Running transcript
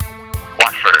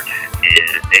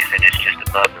They finished just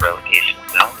above the relegation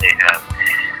zone. They have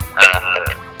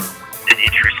an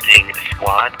interesting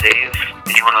squad. Dave,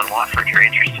 anyone on Watford you're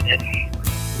interested in?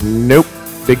 Nope.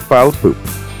 Big pile of poop.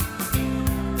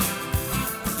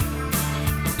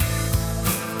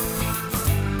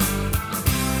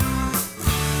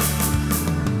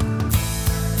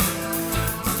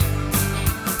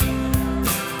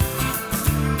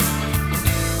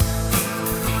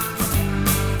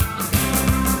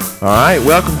 All right,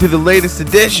 welcome to the latest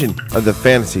edition of the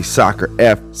Fantasy Soccer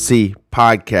FC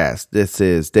podcast. This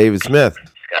is David Smith.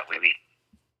 Scott Weeby.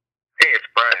 Hey, it's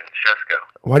Brian Shesko.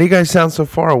 Why do you guys sound so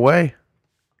far away?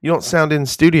 You don't sound in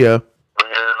studio.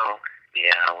 Well,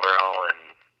 yeah, we're all in.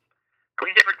 Are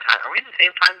we different time? Are we in the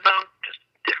same time zone? Just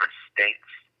different states?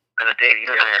 I know, Dave, you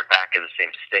and I are back in the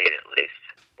same state at least.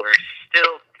 We're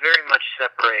still very much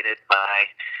separated by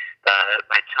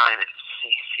time and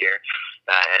space here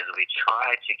as we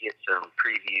try to get some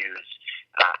previews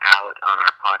out on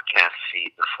our podcast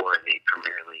feed before the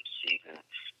Premier League season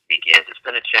begins. It's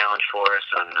been a challenge for us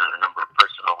on a number of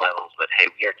personal levels, but hey,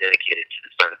 we are dedicated to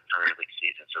the start of the Premier League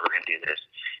season, so we're going to do this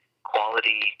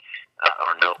quality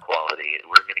or no quality.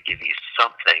 We're going to give you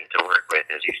something to work with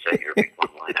as you set your week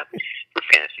one lineup for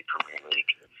Fantasy Premier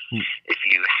League. If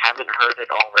you haven't heard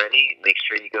it already, make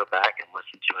sure you go back and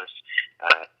listen to us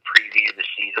preview the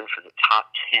season for the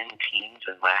top 10 teams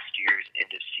in last year's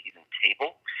end-of-season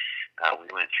table. We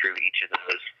went through each of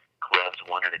those clubs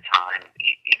one at a time,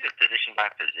 even position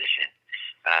by position,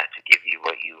 to give you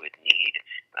what you would need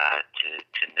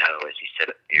to know as you set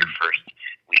up your first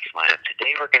week's lineup.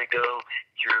 Today we're going to go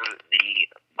through the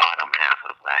bottom half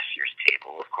of last year's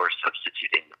table, of course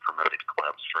substituting the promoted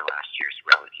clubs for last year's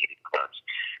relegated clubs.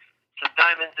 Some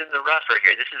diamonds in the rough right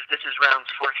here. This is rounds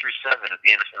 4 through 7 of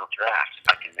the NFL draft, if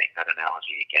I can make that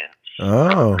analogy again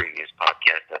from a previous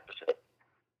podcast episode.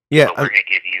 Yeah. So we're going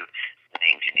to give you the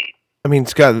names you need. I mean,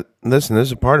 Scott, listen,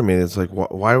 there's a part of me that's like,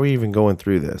 why are we even going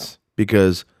through this?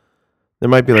 Because there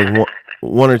might be like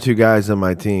one or two guys on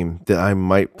my team that I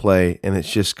might play, and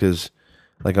it's just because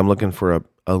like I'm looking for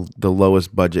the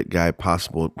lowest budget guy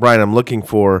possible. Brian, I'm looking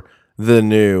for the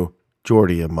new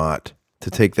Jordi Amat to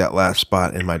take that last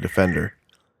spot in my defender.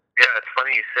 Yeah, it's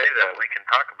funny you say that. We can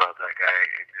talk about that guy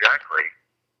exactly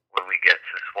when we get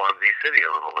to Swansea City a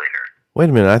little later.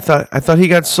 Wait a minute, I thought he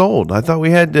got sold. I thought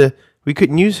we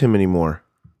couldn't use him anymore.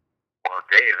 Well,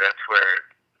 Dave, that's where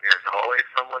there's always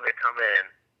someone to come in,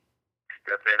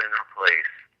 step in and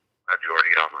replace a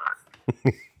Jordi Amat.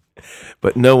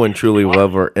 But no one truly will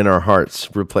ever, in our hearts,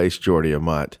 replace Jordi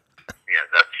Amat. Yeah,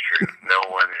 that's true. No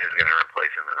one is going to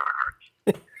replace him in our hearts.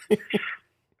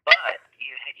 But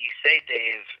you say,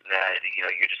 Dave, that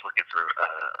you're just looking for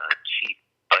a cheap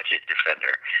budget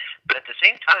defender. But at the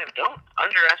same time, don't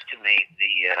underestimate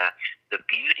the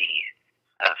beauty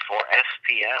for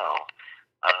FPL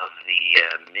of the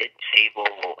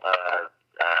mid-table.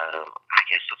 I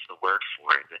guess what's the word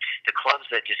for it? The clubs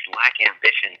that just lack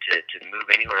ambition to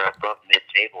move anywhere above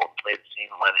mid-table and play the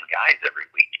same 11 guys every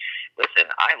week.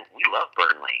 Listen, we love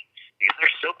Burnley because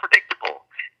they're so predictable,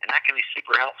 and that can be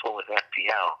super helpful with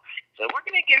FPL. So we're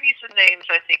going to give you some names.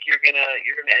 I think you're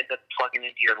gonna end up plugging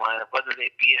into your lineup, whether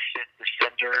they be a fifth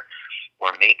defender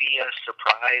or maybe a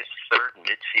surprise third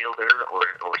midfielder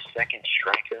or second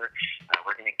striker.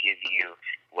 We're going to give you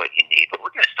what you need, but we're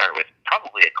going to start with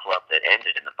probably a club that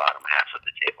ended in the bottom half of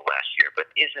the table last year, but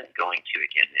isn't going to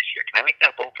again this year. Can I make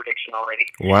that bold prediction already?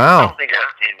 Wow. I don't think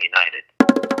West Ham United.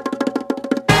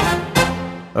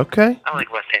 Okay. I don't think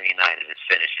West Ham United is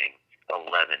finishing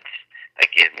 11th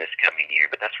again this coming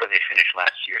year, but that's where they finished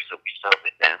last year, so we start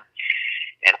with them.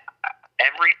 And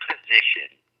every position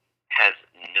has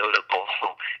notable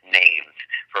names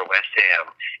for West Ham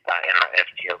in our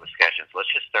FPL discussions. Let's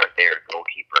just start there,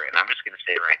 goalkeeper. And I'm just going to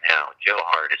say right now, Joe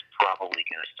Hart is probably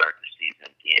going to start the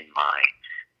season in my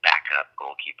backup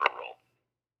goalkeeper role.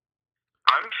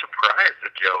 I'm surprised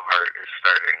that Joe Hart is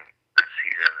starting the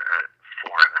season at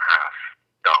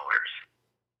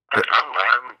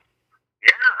 $4.50.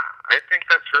 Yeah, I think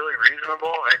that's really reasonable.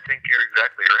 I think you're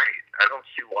exactly right. I don't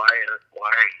see why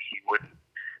he wouldn't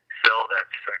fill that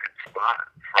second spot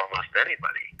for almost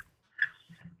anybody.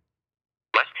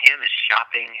 West Ham is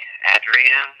shopping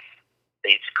Adrian.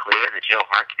 It's clear that Joe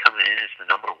Hart's coming in as the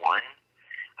number one.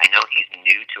 I know he's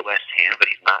new to West Ham, but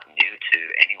he's not new to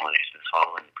anyone who's been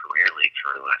following the Premier League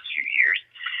for the last few years.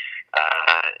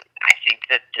 I think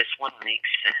that this one makes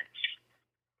sense.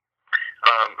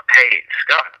 Hey,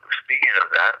 Scott, speaking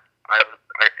of that, I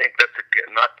think that's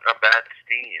not a bad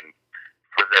theme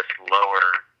for this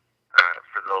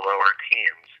for the lower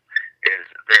teams. Is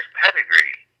there's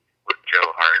pedigree with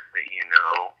Joe Hart that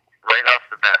right off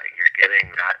the bat you're getting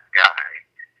that guy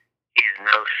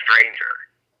stranger.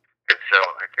 And so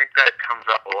I think that comes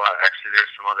up a lot. Actually,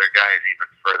 there's some other guys even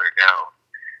further down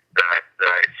that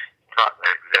I thought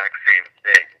the exact same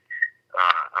thing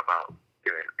about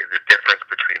the difference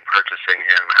between purchasing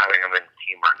him, having him in the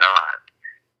team or not.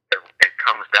 It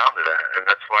comes down to that, and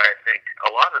that's why I think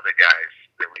a lot of the guys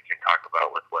that we can talk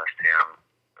about with West Ham,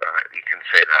 you can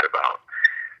say that about.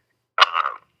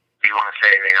 Do you want to say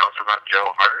anything else about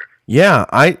Joe Hart? Yeah,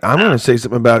 I'm going to say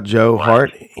something about Joe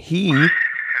Hart.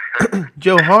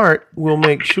 Joe Hart will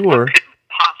make sure. What could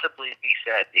possibly be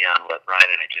said beyond what Brian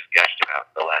and I just gushed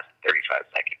about the last 35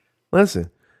 seconds?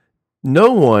 Listen,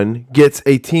 no one gets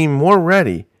a team more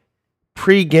ready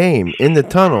pre-game in the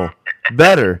tunnel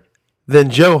better than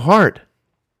Joe Hart.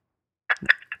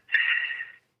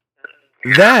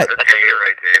 That okay, you're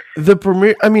right, Dave. The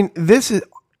premier. I mean, this is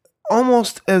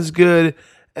almost as good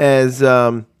as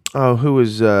who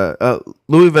was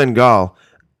Louis van Gaal.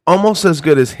 Almost as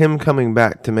good as him coming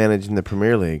back to managing the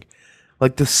Premier League.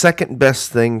 Like the second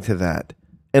best thing to that,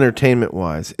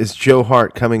 entertainment-wise, is Joe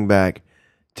Hart coming back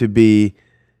to be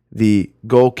the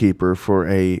goalkeeper for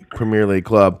a Premier League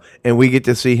club, and we get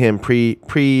to see him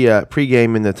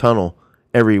pre-game in the tunnel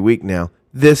every week now.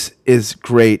 This is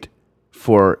great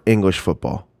for English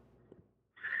football.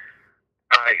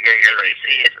 Yeah, you're right.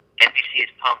 NBC is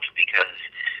pumped because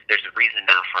there's a reason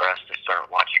now for us to start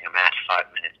watching a match 5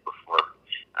 minutes before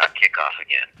kickoff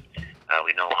again.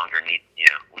 We no longer need,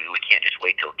 we can't just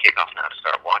wait till kickoff now to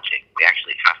start watching. We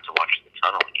actually have to watch the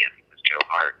tunnel again because Joe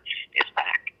Hart is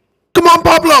back. Come on,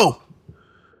 Pablo!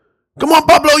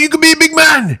 You can be a big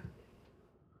man!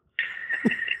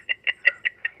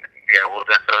 Yeah, we'll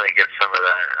definitely get some of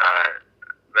that.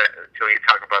 Can we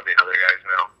talk about the other guys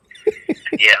now?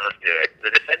 Yeah, let's do it.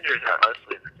 The defenders are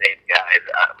mostly the same guys,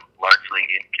 largely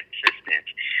inconsistent,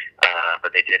 but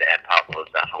they did add Pablo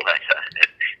Zavaleta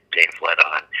and James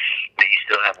Ledon. But you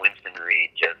still have Winston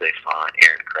Reed, Jose Font,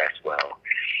 Aaron Cresswell,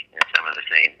 and some of the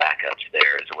same backups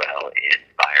there as well in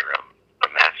Byram,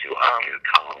 Masuaku,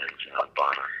 Collins, and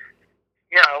Bonner.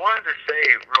 Yeah, I wanted to say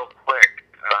real quick,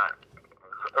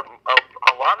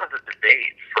 a lot of the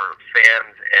debate for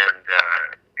fans and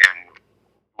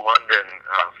London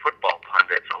football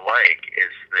pundits alike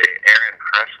is the Aaron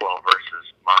Cresswell versus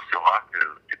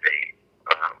Masuaku debate.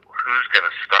 Who's going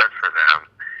to start for them?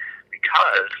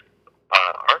 Because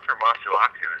Arthur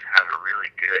Masuaku has had a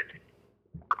really good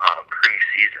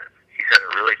preseason. He's had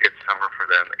a really good summer for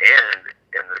them, and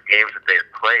in the games that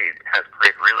they've played, has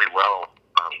played really well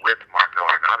with Marko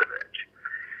Arnautovic.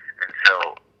 And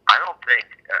so I don't think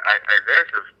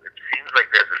it seems like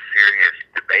there's a serious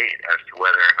debate as to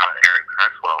whether or not Aaron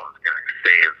Cresswell is going to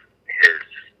save his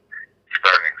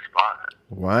starting spot.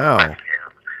 Wow.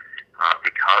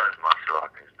 Because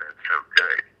Masuaku has been so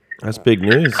good. That's big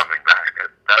news. Coming back.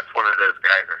 That's one of those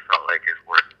guys I felt like is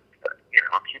worth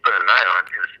keeping an eye on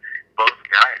because both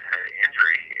guys had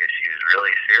injury issues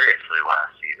really seriously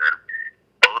last season.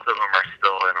 Both of them are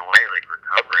still in a way like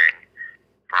recovering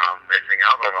from missing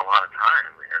out on a lot of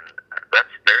time, and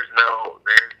there's no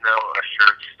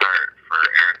assured start for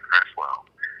Aaron Cresswell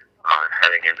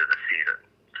heading into the season.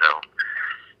 So,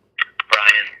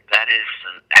 Brian, that is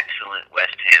some excellent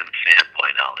West Ham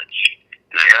fanboy knowledge,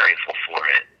 and I'm grateful for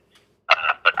it.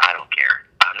 But I don't care.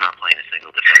 I'm not playing a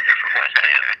single defender from West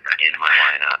Ham in my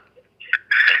lineup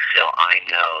until I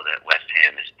know that West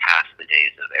Ham is past the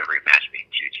days of every match being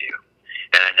 2-2.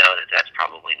 And I know that that's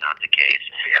probably not the case,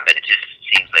 but it just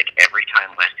seems like every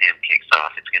time West Ham kicks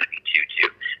off, it's going to be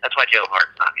 2-2. That's why Joe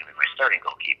Hart's not going to be my starting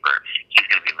goalkeeper. He's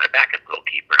going to be my backup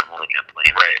goalkeeper. I'm only going to play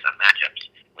him based on matchups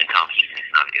when Tom Heaton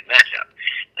is not a good matchup.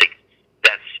 Like,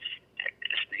 that's,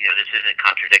 this isn't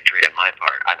contradictory on my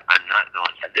part. I'm not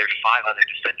going, there's 5 other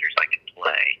defenders I can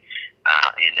play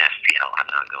in FPL. I'm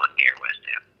not going near West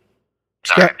Ham.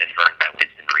 Sorry, I've been burned by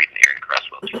Winston Reed and Aaron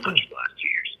Cresswell too much the last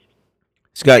 2 years.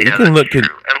 Scott, you can look at.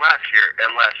 And last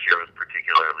year was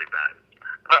particularly bad.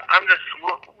 I'm just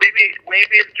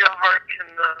maybe if Joe Hart can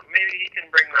maybe he can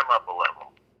bring them up a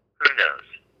level. Who knows?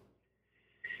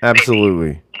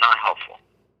 Absolutely. Maybe. Not helpful.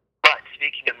 But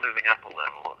speaking of moving up a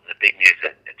level, the big news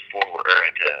at forward or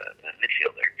at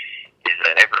midfielder is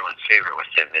that everyone's favorite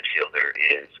West Ham midfielder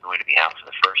is going to be out for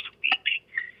the first week.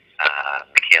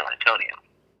 Michail Antonio.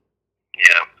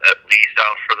 Yeah, at least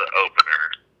out for the opener.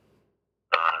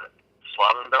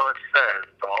 Slaven Bilic says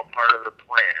it's all part of the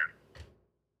plan,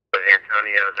 but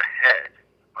Antonio is ahead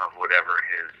of whatever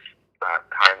his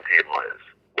timetable is,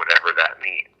 whatever that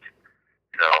means.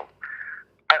 So,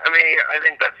 I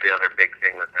think that's the other big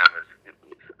thing with them is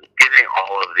giving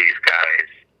all of these guys,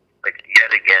 like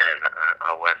yet again,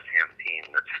 a West Ham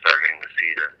team that's starting the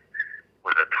season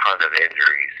with a ton of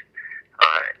injuries,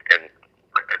 and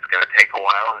it's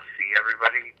while to see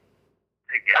everybody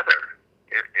together,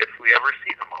 if we ever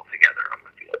see them all together on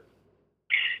the field.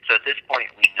 So at this point,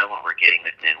 we know what we're getting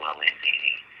with Manuel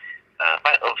Lanzini.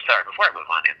 Before I move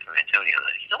on to Antonio,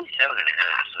 he's only 7.5,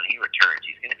 so when he returns,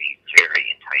 he's going to be very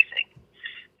enticing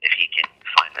if he can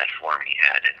find that form he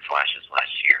had in flashes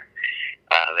last year.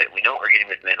 But we know what we're getting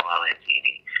with Manuel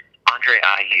Lanzini. Andre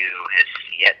Ayew has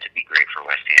yet to be great for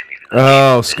West Ham, even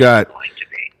though Scott, going to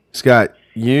be. Scott,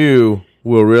 you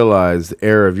will realize the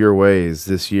error of your ways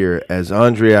this year as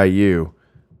Andre Ayew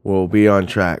will be on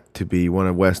track to be one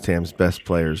of West Ham's best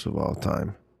players of all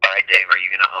time. All right, Dave, are you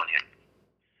going to own him?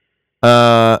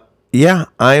 Yeah,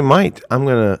 I might. I'm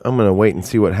gonna wait and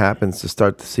see what happens to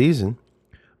start the season.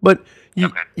 But you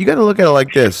got to look at it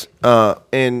like this.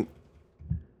 And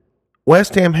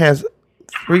West Ham has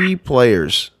 3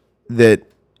 players that,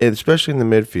 especially in the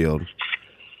midfield,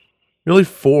 really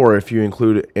 4 if you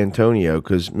include Antonio,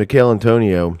 because Mikel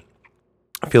Antonio,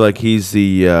 I feel like he's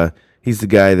the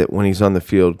guy that when he's on the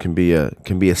field can be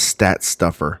a stat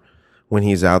stuffer when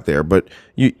he's out there. But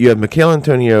you have Mikel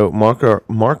Antonio, Marco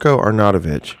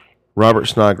Arnautovic, Robert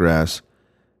Snodgrass,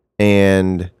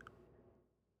 and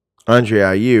Andre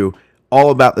Ayew, all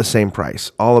about the same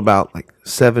price, all about like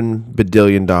 $7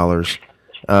 billion,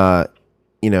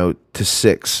 to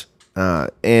 6.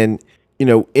 And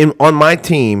on my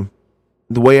team,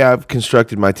 the way I've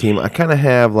constructed my team, I kind of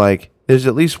have there's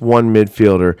at least one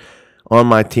midfielder on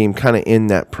my team kind of in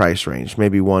that price range,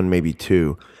 maybe 1, maybe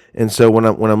 2. And so when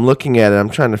I'm looking at it, I'm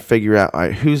trying to figure out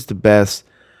who's the best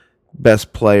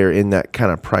player in that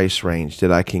kind of price range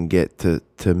that I can get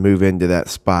to move into that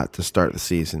spot to start the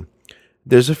season.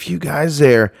 There's a few guys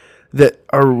there that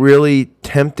are really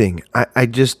tempting. I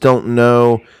just don't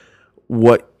know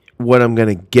what I'm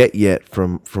going to get yet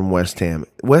from West Ham.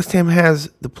 West Ham has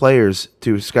the players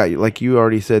to, Scott, like you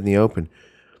already said in the open,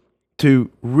 to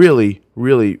really,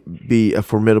 really be a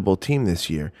formidable team this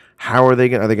year. How are they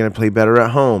going to play better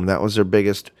at home? That was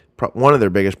one of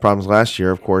their biggest problems last year.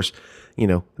 Of course,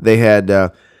 they had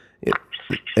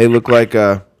they looked like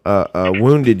a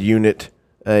wounded unit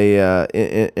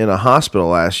in a hospital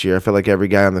last year. I felt like every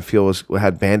guy on the field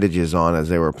had bandages on as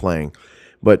they were playing.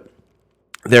 But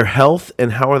their health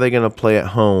and how are they going to play at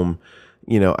home,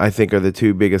 I think are the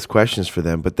 2 biggest questions for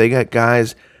them. But they got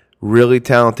guys really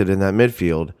talented in that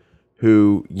midfield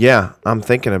who, I'm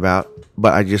thinking about,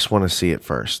 but I just want to see it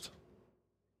first.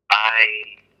 I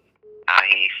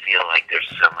feel like there's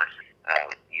so much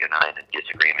you and I in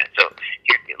disagreement. So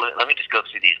let me just go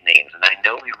through these names, and I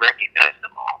know we recognize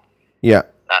them all. Yeah.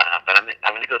 But I'm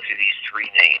going to go through these 3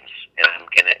 names, and I'm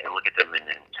going to look at them in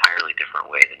an entirely different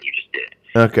way than you just did.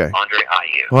 Okay. Andre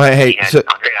Ayew. Well, hey,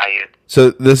 Andre Ayew. So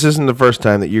this isn't the first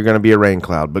time that you're going to be a rain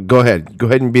cloud, but go ahead. Go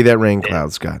ahead and be that rain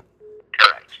cloud, Scott.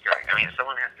 Correct. I mean,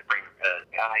 someone has to bring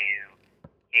Ayew.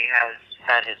 He has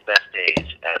had his best days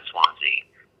at Swansea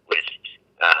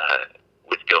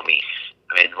with Gomes.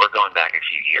 I mean, we're going back a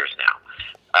few years now.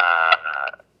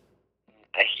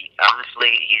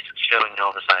 Honestly, he's showing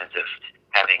all the signs of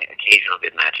having occasional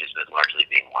good matches, but largely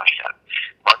being washed out.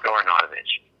 Marco Arnautovic,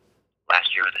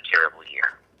 last year was a terrible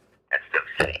year. That's Stoke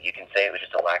City. You can say it was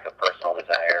just a lack of personal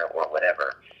desire or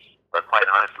whatever, but quite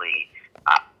honestly,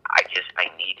 I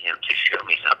need him to show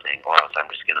me something, or else I'm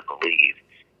just going to believe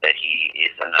that he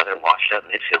is another washed-up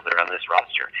midfielder on this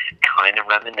roster, kind of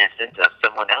reminiscent of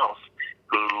someone else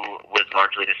who was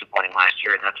largely disappointing last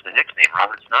year, and that's the next name,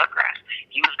 Robert Snodgrass.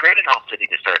 He was great at Hull City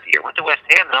to start the year, went to West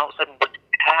Ham, and all of a sudden looked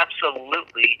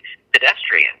absolutely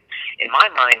pedestrian. In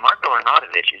my mind, Marco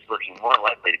Arnautovic is looking more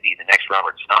likely to be the next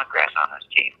Robert Snodgrass on this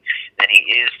team than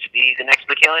he is to be the next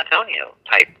Mikel Antonio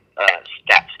type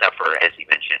stat stuffer, as you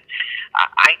mentioned.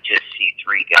 I just see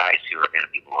 3 guys who are going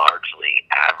to be largely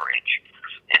average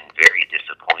and very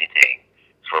disappointing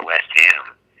for West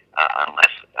Ham.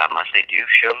 Unless they do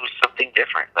show something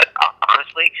different. But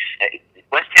honestly,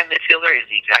 West Ham midfielder is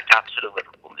the exact opposite of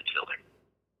Liverpool midfielder.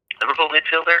 Liverpool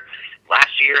midfielder,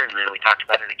 last year, and then we talked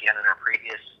about it again in our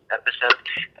previous episode,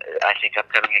 I think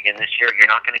upcoming again this year, you're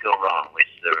not going to go wrong with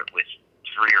 3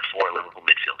 or 4 Liverpool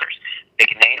midfielders.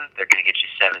 Pick a name, they're going to get you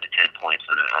 7 to 10 points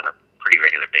on a pretty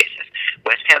regular basis.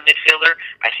 West Ham midfielder,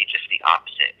 I see just the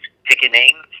opposite. Pick a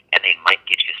name, and they might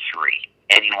get you 3.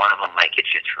 Any one of them might get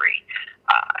you 3.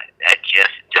 I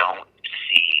just don't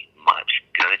see much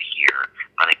good here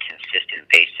on a consistent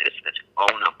basis that's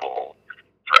ownable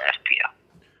for FPL.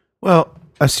 Well,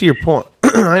 I see your point.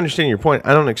 I understand your point.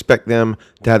 I don't expect them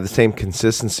to have the same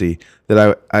consistency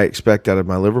that I expect out of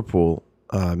my Liverpool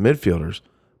midfielders,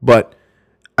 but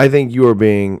I think you are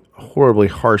being horribly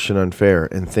harsh and unfair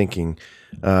in thinking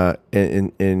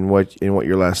in what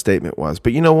your last statement was.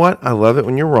 But you know what? I love it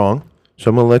when you're wrong. So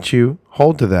I'm going to let you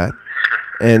hold to that.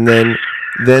 And then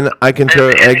I can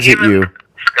exit you.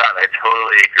 Scott, I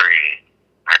totally agree.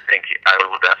 I think I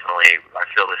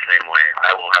feel the same way.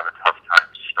 I will have a tough time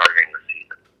starting the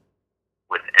season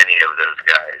with any of those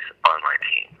guys on my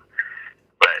team.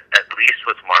 But at least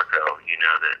with Marco, you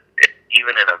know that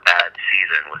even in a bad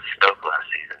season with Stoke last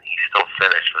season, he still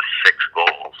finished with 6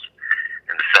 goals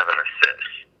and 7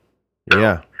 assists. So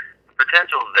yeah. The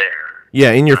potential's there.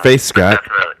 Yeah, in your face, Scott.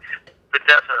 But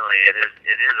definitely,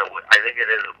 I think it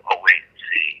is a wait and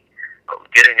see. But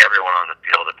getting everyone on the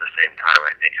field at the same time,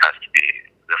 I think, has to be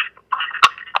the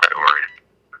priority.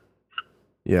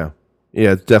 Yeah,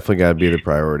 it's definitely got to be the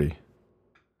priority.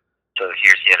 So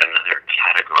here's yet another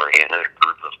category, another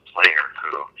group of player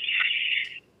who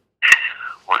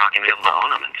we're not going to be able to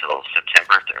own them until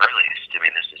September at the earliest. I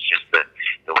mean, this is just the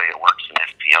way it works in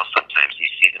FPL. Sometimes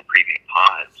these season preview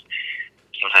pods,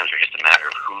 sometimes they're just a matter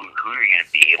of who are you going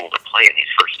to be able to play in these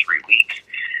first 3 weeks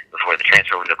before the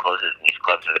transfer window closes and these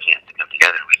clubs have a chance to come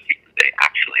together and we see who they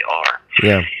actually are.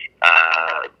 Yeah.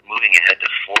 Moving ahead to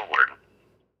forward,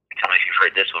 tell me if you've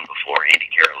heard this one before.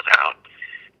 Andy Carroll's out,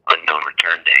 unknown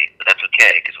return date, but that's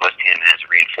okay because West Ham has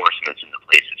reinforcements in the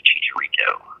place of Chicharito.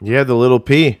 Yeah, the little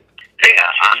P.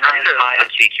 Yeah, I'm not as high on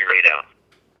Chicharito.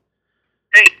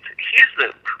 Hey,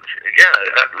 it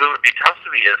would be tough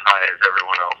to be as high as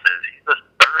everyone else is. He's the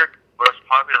 3rd most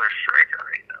popular striker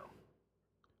right now.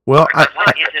 Well,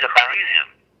 what is it about him?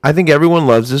 I think everyone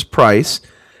loves his price,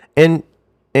 and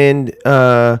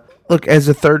look, as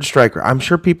a 3rd striker, I'm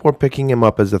sure people are picking him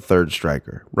up as a 3rd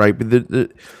striker, right?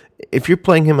 But if you're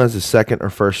playing him as a 2nd or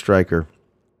 1st striker,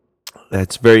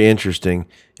 that's very interesting.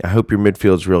 I hope your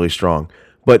midfield's really strong,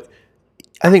 but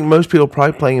I think most people are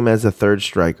probably playing him as a 3rd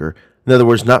striker. In other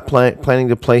words, not planning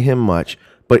to play him much,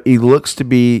 but he looks to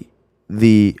be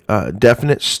the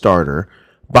definite starter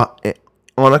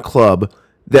on a club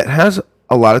that has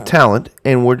a lot of talent,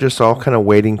 and we're just all kind of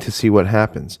waiting to see what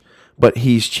happens. But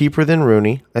he's cheaper than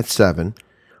Rooney at 7.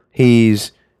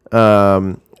 He's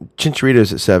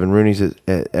Chicharito's at 7. Rooney's at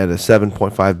a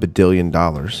 $7.5 billion,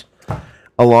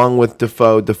 along with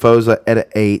Defoe. Defoe's at an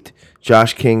 8.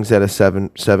 Josh King's at a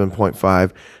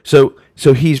 7.5. So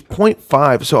he's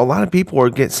 0.5. So a lot of people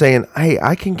are saying, hey,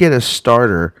 I can get a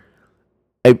starter,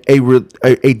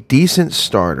 a decent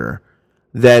starter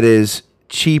that is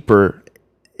cheaper.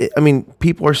 I mean,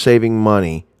 people are saving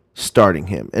money starting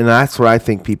him, and that's what I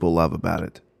think people love about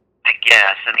it. I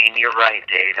guess. I mean, you're right,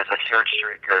 Dave. As a 3rd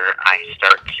striker, I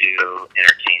start to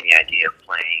entertain the idea of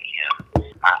playing him.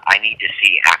 I need to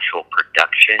see actual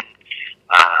production.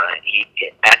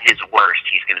 At his worst,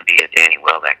 he's going to be a Danny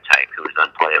Welbeck type who is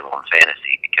unplayable in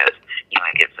fantasy because he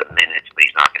might get some minutes, but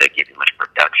he's not going to give you much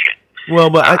production. Well,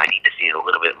 but I need to see a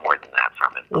little bit more than that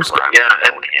from him before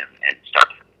I own him and start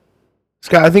him.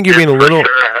 Scott, I think you're being a little.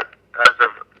 Sure,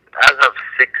 as of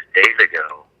 6 days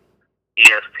ago,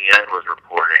 ESPN was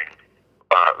reporting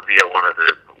via one of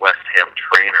the West Ham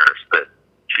trainers that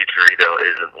Chicharito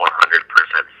isn't 100%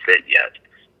 fit yet.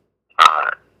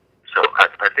 So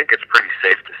I think it's pretty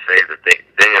safe to say that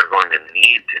they are going to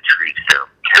need to treat him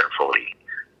carefully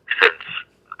since,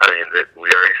 that we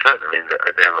already said,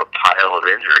 they have a pile of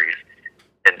injuries.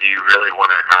 And do you really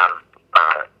want to have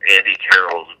Andy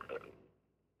Carroll's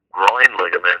groin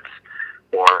ligaments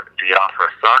or Diafra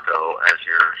Sacco as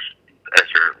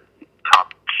your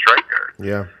top striker?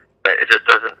 Yeah. But it just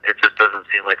doesn't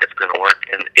seem like it's going to work.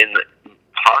 And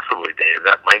possibly, Dave,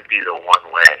 that might be the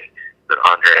one way that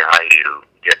Andre Ayew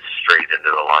gets straight into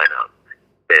the lineup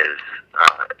is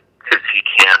because he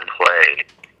can play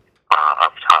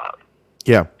up top.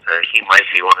 Yeah. So he might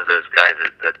be one of those guys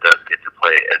that does get to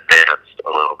play advanced a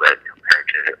little bit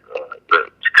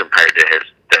compared to his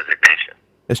designation.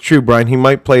 It's true, Brian. He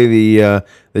might play the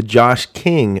Josh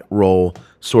King role,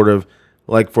 sort of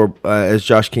like as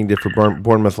Josh King did for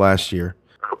Bournemouth last year.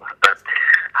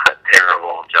 A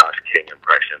terrible Josh King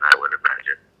impression, I would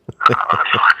imagine.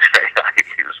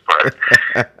 He was part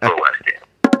for West Ham.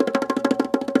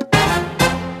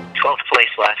 12th place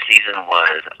last season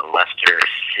was Leicester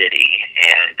City,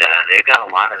 and they've got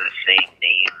a lot of the same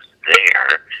names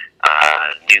there.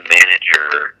 New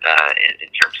manager in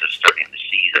terms of starting the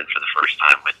season for the first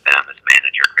time with them as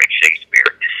manager, Greg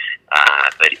Shakespeare.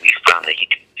 But we found that he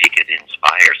could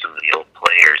inspire some of the old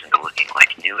players into looking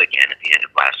like new again at the end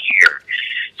of last year.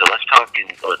 So let's talk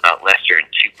about Leicester in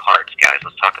 2 parts, guys.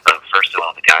 Let's talk about, first of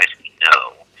all, the guys we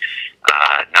know,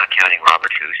 not counting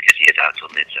Robert Hoos because he is out till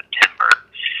mid-September.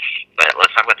 But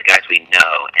let's talk about the guys we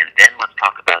know, and then let's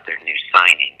talk about their new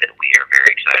signing that we are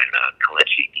very excited about,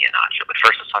 Kelechi Iheanacho. But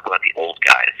first, let's talk about the old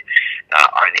guys.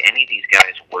 Are any of these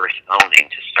guys worth owning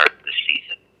to start the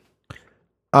season?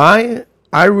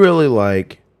 I really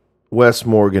like Wes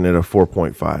Morgan at a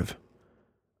 4.5.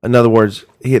 In other words,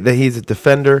 he's a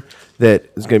defender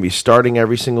that is going to be starting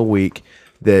every single week.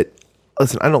 That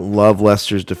listen, I don't love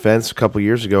Leicester's defense. A couple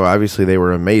years ago, obviously they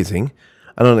were amazing.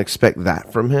 I don't expect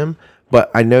that from him, but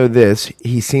I know this: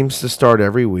 he seems to start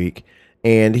every week,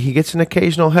 and he gets an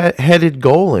occasional headed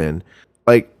goal in.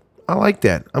 Like I like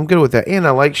that. I'm good with that, and I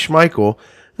like Schmeichel.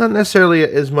 Not necessarily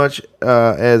as much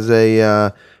as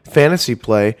a fantasy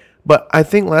play, but I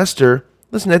think Leicester.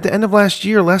 Listen, at the end of last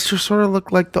year, Leicester sort of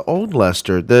looked like the old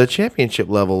Leicester, the championship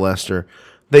level Leicester.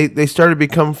 They started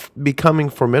becoming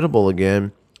formidable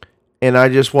again, and I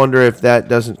just wonder if that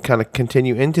doesn't kind of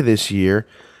continue into this year,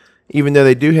 even though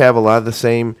they do have a lot of the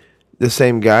same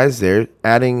guys there.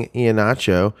 Adding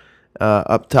Iheanacho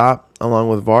up top along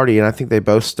with Vardy, and I think they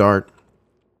both start.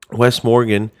 Wes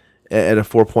Morgan at a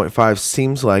 4.5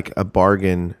 seems like a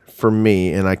bargain for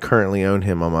me, and I currently own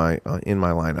him on my in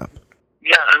my lineup.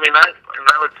 Yeah, I mean, I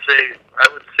would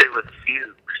say with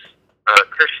Fuchs,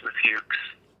 Christian Fuchs.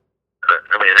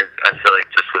 I mean, I feel like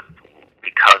just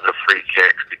because of free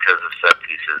kicks, because of set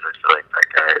pieces, I feel like that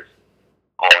guy is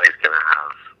always going to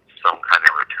have some kind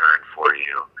of return for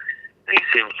you. And he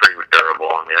seems pretty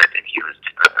durable. I mean, I think he was.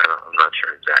 I'm not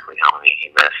sure exactly how many he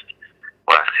missed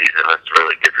last season. That's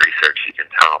really good research. You can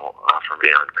tell from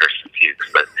being on Christian Fuchs,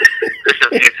 but Christian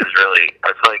Fuchs is really,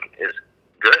 I feel like, is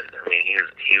good. I mean,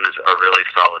 he was a really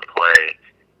solid play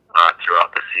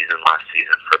throughout the season last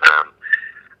season for them.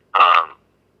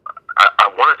 I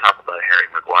want to talk about Harry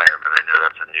Maguire, but I know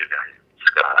that's a new guy,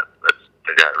 Scott. That's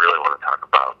the guy I really want to talk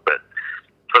about. But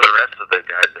for the rest of the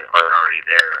guys that are already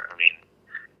there, I mean,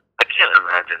 I can't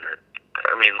imagine that.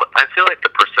 I mean, I feel like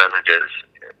the percentages,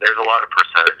 there's a lot of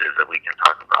percentages that we can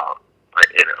talk about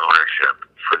in ownership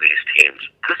for these teams.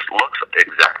 This looks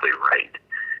exactly right.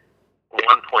 1.8%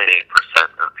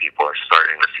 of people are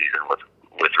starting the season with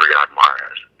Riyad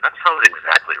Mahrez. That sounds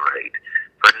exactly right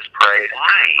for his price.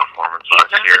 Why? Performance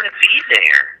last year. He's not going to be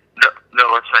there. No,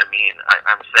 that's what I mean.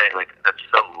 I'm saying, like, that's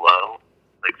so low.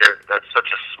 Like, that's such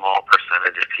a small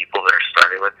percentage of people that are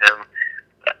starting with him.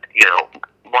 You know,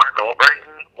 Mark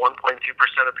Albrighton, 1.2%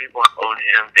 of people own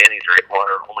him. Danny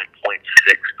Drinkwater, only 0.6%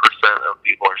 of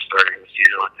people are starting the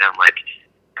season with him. Like,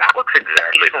 that looks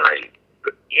exactly right.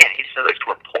 Yeah, he's so like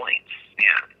 4 points.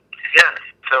 Yeah. Yeah.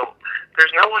 So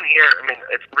there's no one here. I mean,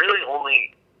 it's really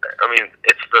only. I mean,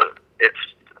 it's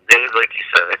Dave, like you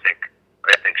said. I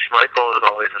think Schmeichel is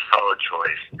always a solid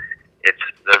choice. It's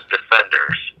those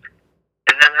defenders,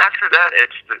 and then after that,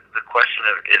 it's the question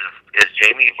of is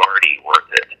Jamie Vardy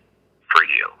worth it for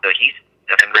you? So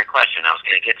that's a great question. I was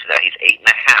going to get to that. He's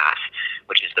 8.5,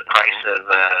 which is the price of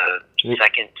a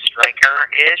second striker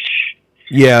ish.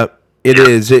 Yeah, it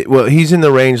is. Well, he's in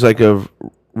the range like of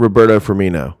Roberto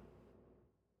Firmino.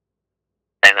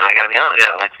 And I got to be honest,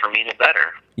 I like Firmino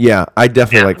better. Yeah, I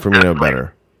definitely like Firmino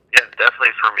better. Yeah,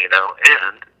 definitely Firmino.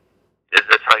 And is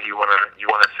this how you want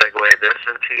to segue this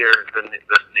into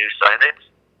this new signings?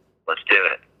 Let's do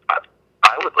it.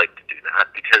 I would like to do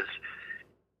that because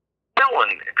no one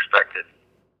expected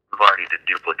Vardy to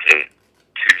duplicate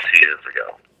 2 seasons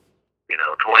ago. You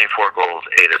know, 24 goals,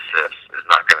 8 assists is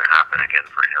not going to happen again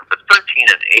for him. But 13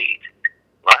 and 8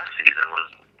 last season was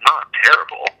not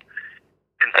terrible.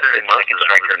 Considering most of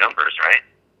striker numbers, right?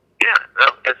 Yeah,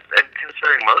 and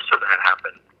considering most of that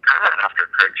happened kind of after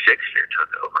Craig Shakespeare took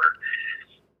over.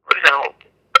 But now,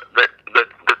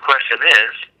 the question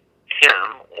is,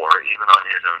 him or even on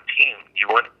his own team, you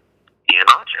want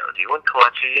Iheanacho? Do you want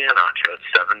Kelechi Iheanacho at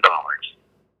 $7?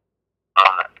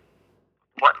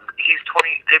 What?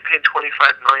 They paid £25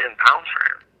 million for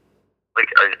him. Like,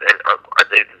 are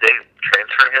they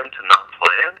transfer him to not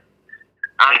play him?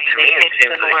 I mean, it's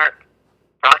similar.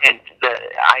 And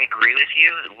I agree with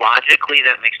you. Logically,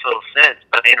 that makes total sense.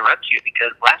 But I interrupt you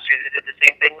because last year they did the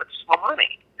same thing with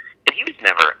Slimani. And he was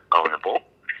never ownable.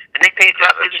 And they paid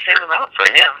roughly the same amount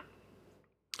for him.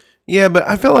 Yeah, but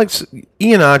I feel like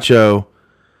Iheanacho,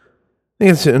 I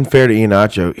think it's unfair to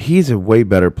Iheanacho. He's a way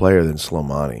better player than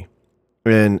Slimani.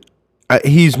 And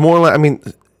he's more like, I mean,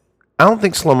 I don't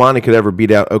think Slimani could ever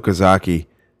beat out Okazaki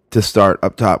to start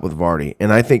up top with Vardy.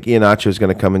 And I think Iheanacho is going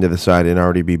to come into the side and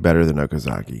already be better than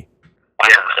Okazaki.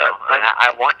 Yeah, so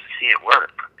I want to see it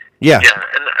work. Yeah. Yeah,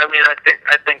 and I mean, I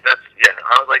think that's, yeah,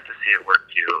 I would like to see it work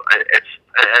too.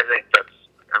 I think that's,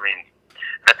 I mean,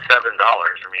 at $7,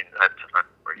 I mean,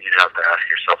 you'd have to ask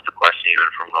yourself the question even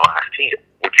from the last team.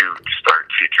 Would you start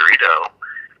Chicharito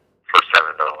for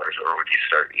 $7 or would you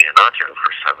start Iheanacho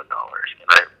for $7?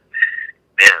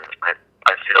 And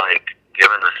I feel like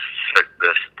given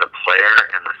the player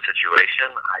and the situation,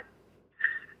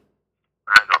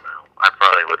 I don't know. I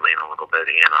probably probably would lean a little bit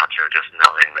Iheanacho, just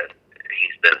knowing that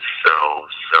he's been so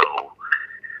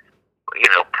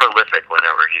prolific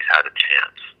whenever he's had a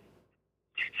chance.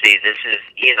 See,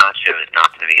 Iheanacho is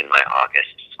not going to be in my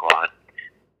August squad,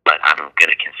 but I'm going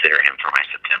to consider him for my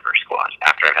September squad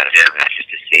after I've had a few matches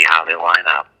to see how they line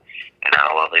up and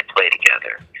how well they play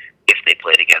together, if they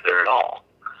play together at all.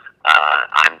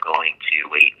 I'm going to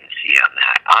wait and see on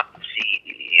that.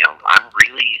 I'm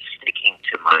really sticking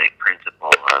to my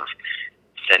principle of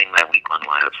setting my week one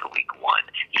lineup for week one.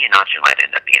 Iheanacho might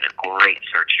end up being a great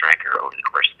third striker over the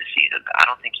course of the season, but I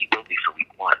don't think he will be for week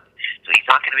one. So he's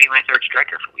not going to be my third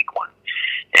striker for week one.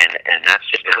 And that's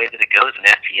just the way that it goes in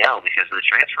FPL because of the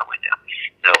transfer window.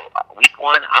 So week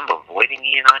one, I'm avoiding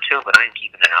Iheanacho, but I'm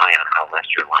keeping an eye on how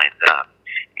Leicester lines up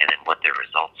and then what their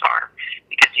results are.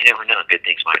 Because you never know, good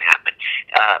things might happen.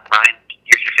 Brian,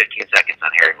 here's your 15 seconds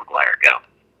on Harry Maguire. Go.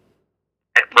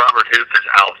 Robert Huth is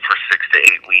out for 6 to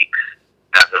 8 weeks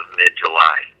as of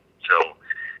mid-July. So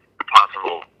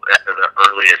the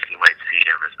earliest you might see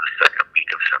him is the second week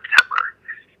of September.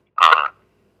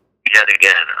 Yet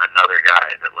again, another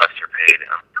guy that Leicester paid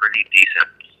a pretty decent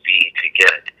fee to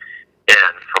get.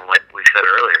 And from what we said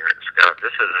earlier, Scott,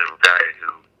 this is a guy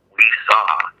who we saw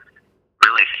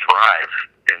really thrive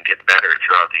and get better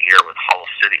throughout the year with Hull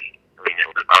City. I mean,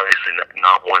 obviously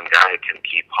not one guy can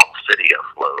keep Hull City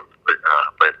afloat,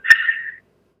 but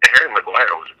Harry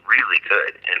Maguire was really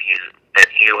good, and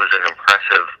he was an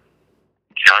impressive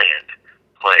giant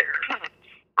player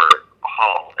for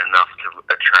Hull, enough to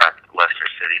attract Leicester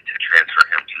City to transfer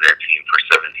him to their team for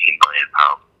 £17 million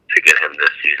to get him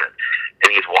this season.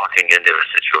 And he's walking into a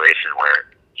situation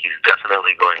where he's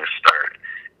definitely going to start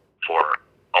for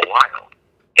a while.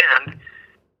 And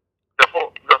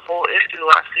the whole issue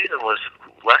last season was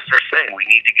Leicester saying we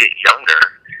need to get younger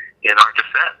in our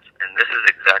defense, and this is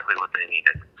exactly what they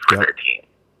needed for their team.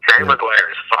 Harry Maguire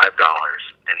is $5,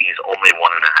 and he's only 1.5%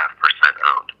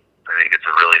 owned. I think it's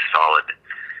a really solid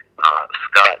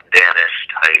Scott Danish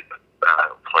type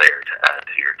player to add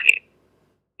to your team.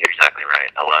 You're exactly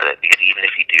right. I love it because even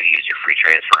if you do use your free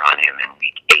transfer on him in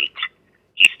week 8,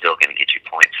 he's still going to get you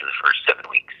points for the first 7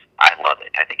 weeks. I love it.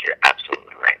 I think you're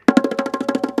absolutely right.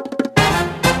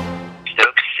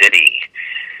 Stoke City.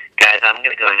 Guys, I'm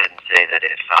going to go ahead and say that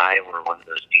if I were one of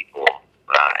those people,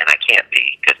 and I can't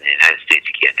be because in the United States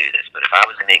you can't do this, but if I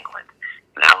was in England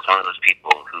and I was one of those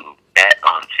people who bet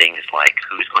on things like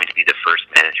who's going to be the first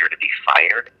manager to be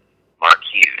fired, Mark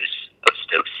Hughes of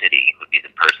Stoke City would be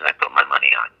the person I put my money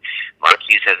on. Mark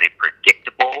Hughes has a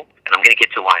predictable, and I'm going to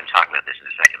get to why I'm talking about this in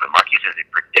a second, but Mark Hughes has a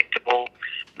predictable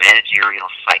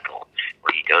managerial cycle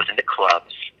where he goes into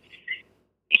clubs,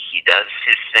 he does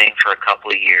his thing for a couple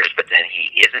of years, but then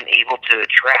he isn't able to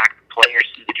attract players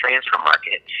to the transfer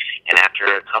market. And after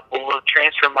a couple of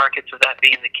transfer markets of that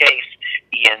being the case,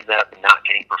 he ends up not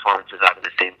getting performances out of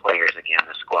the same players again.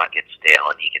 The squad gets stale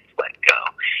and he gets let go.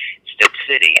 Stoke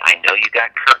City, I know you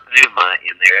got Kurt Zuma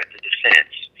in there at the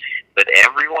defense, but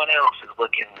everyone else is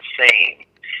looking the same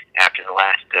after the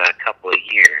last couple of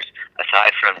years,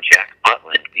 aside from Jack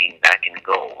Butland being back in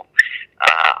goal.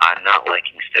 I'm not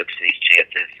liking Stoke City's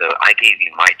chances, so I gave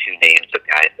you my 2 names of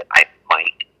guys that I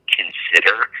might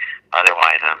consider.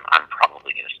 Otherwise, I'm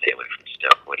probably going to stay away from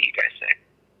Stoke. What do you guys say?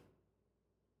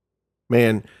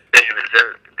 Man, Dave, is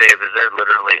there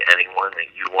literally anyone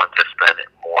that you want to spend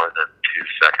more than 2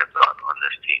 seconds on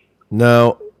this team?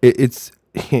 no, it's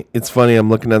funny. I'm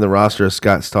looking at the roster as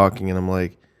Scott's talking, and I'm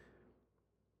like,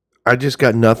 I just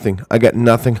got nothing. I got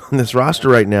nothing on this roster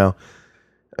right now.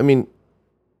 I mean,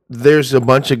 there's a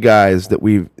bunch of guys that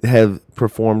we have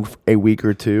performed a week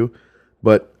or two,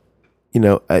 but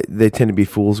they tend to be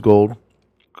fool's gold.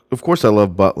 Of course, I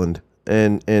love Butland,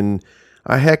 and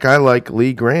I like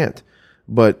Lee Grant,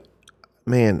 but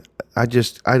man, I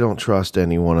don't trust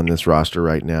anyone on this roster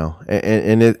right now,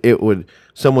 and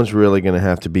someone's really going to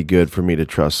have to be good for me to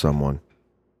trust someone.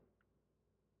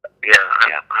 Yeah,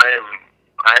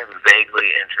 I am vaguely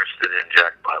interested in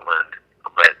Jack Butland,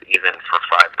 but even for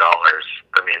 $5,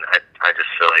 I mean, I just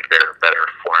feel like there are better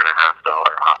 $4.50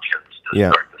 options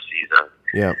to start the season.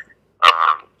 Yeah.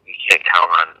 You can't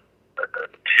count on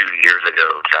 2 years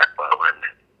ago Jack Butland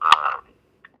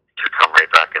to come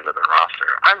right back into the roster.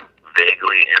 I'm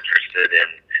vaguely interested in,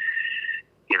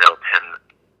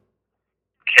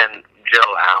 can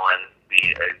Joe Allen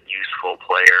be a useful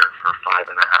player for $5.50?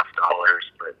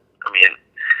 But I mean,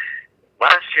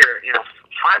 last year,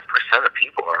 5% of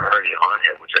people are already on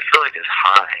him, which I feel like is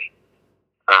high.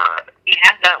 He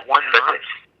had that 1 month.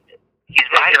 He's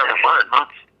right in that 1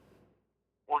 month.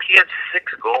 Well, he had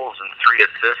 6 goals and 3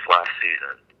 assists last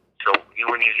season. So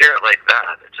when you hear it like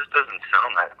that, it just doesn't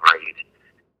sound that great.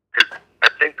 Because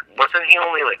at wasn't he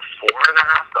only like $4.50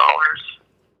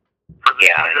 for the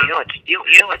Yeah, season?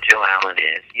 you know what Joe Allen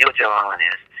is. You know what Joe Allen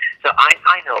is. So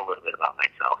I know a little bit about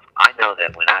myself. I know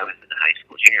that when I was in high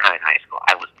school, junior high and high school,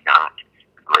 I was not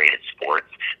great at sports,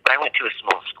 but I went to a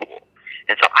small school.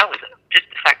 And so I was, just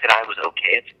the fact that I was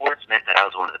okay at sports meant that I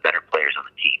was one of the better players on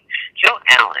the team. Joe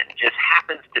Allen just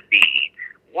happens to be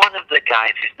one of the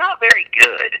guys who's not very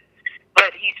good,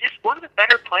 but he's just one of the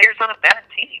better players on a bad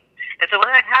team. And so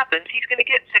when that happens, he's going to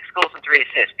get 6 goals and 3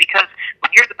 assists, because when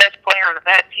you're the best player on a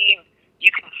bad team, you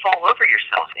can fall over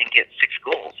yourself and get 6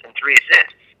 goals and 3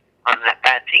 assists on that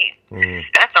bad team.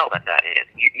 That's all that is.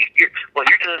 What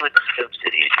you're doing with the Soap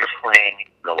City is you're playing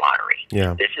the lottery.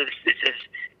 Yeah. This is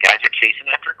guys are chasing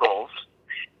after goals.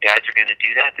 Guys are going to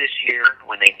do that this year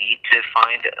when they need to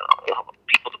find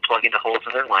people to plug into holes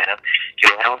in their lineup.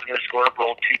 Joe Allen's going to score a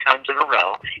goal 2 times in a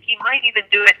row. He might even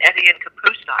do it Eddie and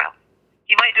Capu style.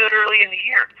 He might do it early in the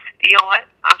year. You know what?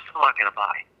 I'm still not going to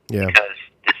buy. Yeah. Because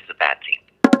this is a bad team.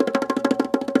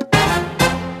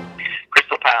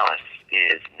 Crystal Palace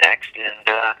is next, and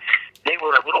they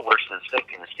were a little worse than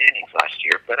Stoke in the standings last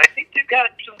year, but I think they've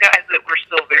got some guys that we're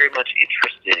still very much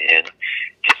interested in,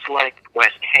 just like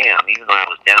West Ham. Even though I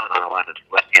was down on a lot of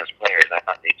West Ham's players, I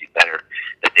thought they'd do better,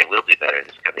 that they will do better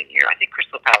this coming year. I think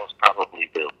Crystal Palace probably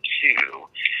will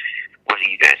too. What do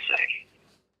you guys say?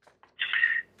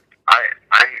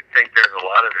 I think there's a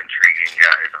lot of intriguing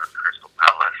guys on Crystal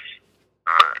Palace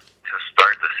to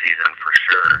start the season for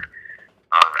sure,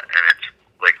 and it's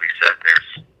like we said,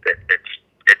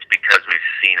 it's because we've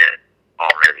seen it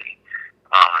already.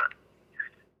 On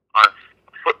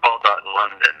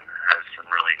Football.London has some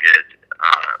really good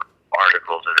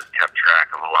articles that have kept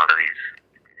track of a lot of these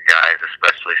guys,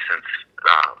 especially since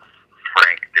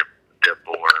Frank de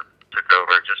Boer took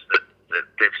over. Just that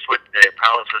they've switched.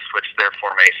 Palace has switched their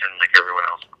formation like everyone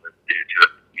else would do to a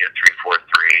 3-4-3.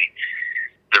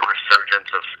 The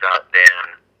resurgence of Scott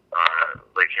Dan,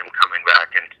 like him coming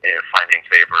back and finding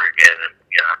favor again, and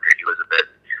after he was a bit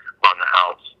on the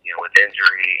outs, with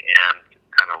injury and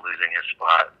kind of losing his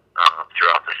spot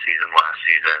throughout the season last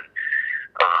season.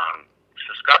 So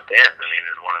Scott Dan,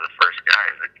 is one of the first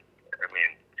guys that, $5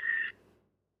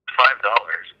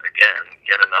 again,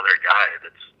 get another guy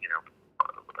that's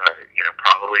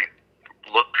probably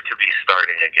looked to be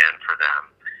starting again for them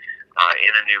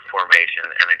in a new formation,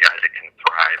 and a guy that can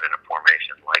thrive in a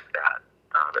formation like that.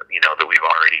 That we've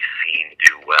already seen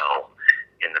do well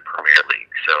in the Premier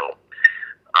League. So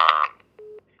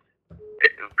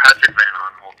Patrick Van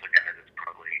Aanholt's a guy that's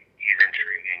he's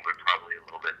intriguing, but probably a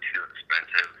little bit too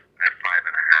expensive at 5.5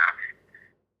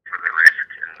 for the risk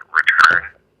and return.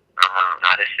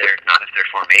 Not if their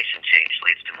formation change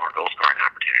leads to more goal scoring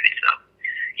opportunities. So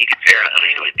he could very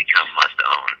easily become must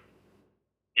own.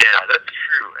 Yeah, that's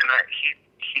true, and he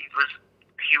was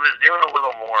doing a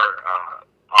little more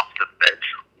off the bench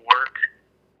work,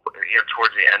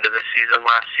 towards the end of the season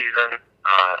last season.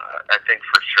 I think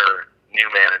for sure, new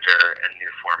manager and new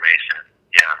formation.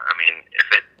 Yeah,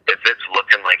 if it's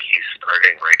looking like he's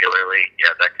starting regularly,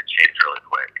 yeah, that could change really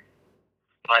quick.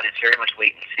 But it's very much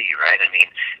wait and see, right? We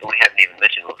haven't even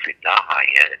mentioned Wilfried Zaha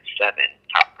yet at 7,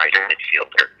 top price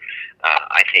midfielder.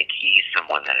 I think he's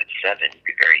someone that at 7 you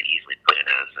could very easily put in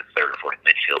as a 3rd or 4th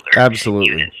midfielder.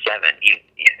 Absolutely. Even at 7,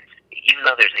 even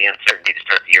though there's the uncertainty to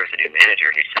start the year with a new manager,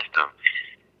 a new system,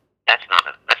 that's not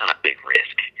a big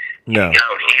risk. No.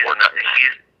 He's one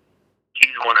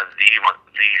of the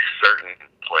certain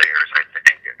players, I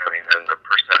think. And the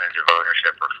percentage of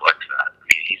ownership reflects that.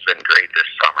 He's been great this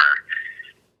summer.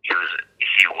 He's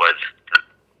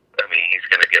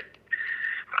gonna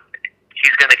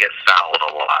get fouled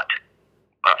a lot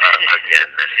again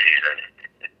this season.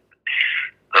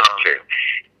 That's true.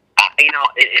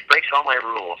 It breaks all my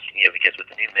rules, because with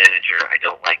the new manager, I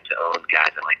don't like to own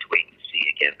guys. I like to wait and see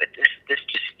again. But this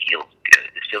just feels good.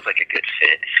 This feels like a good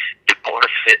fit. De Boer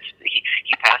fits.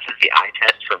 He passes the eye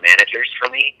test for managers for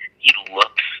me. He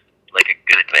looks like a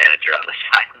good manager on the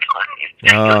sideline. He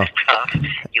looks tough.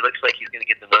 He looks like he's going to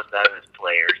get the most out of his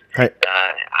players. Hey.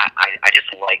 I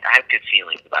have good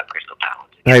feelings about Crystal Palace.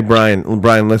 Hey,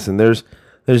 Brian, listen, there's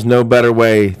no better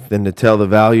way than to tell the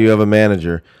value of a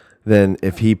manager than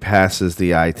if he passes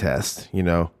the eye test, Yeah, he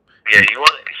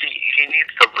needs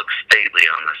to look stately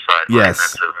on the sideline. Yes.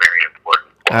 That's a very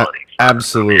important quality.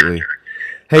 Absolutely.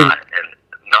 Hey. And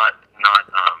not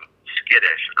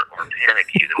skittish or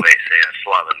panicky the way, say, a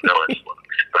Slaven Bilic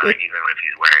looks, even if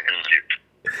he's wearing a suit.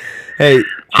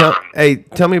 Hey,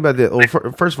 tell me about that. Well,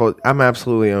 first of all, I'm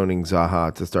absolutely owning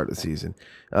Zaha to start the season.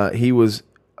 He was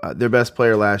their best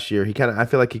player last year. I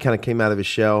feel like he kind of came out of his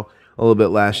shell a little bit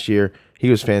last year. He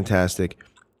was fantastic.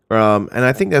 And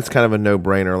I think that's kind of a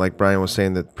no-brainer. Like Brian was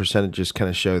saying, that percentages kind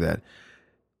of show that.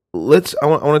 I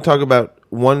want to talk about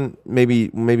maybe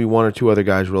one or two other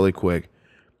guys really quick.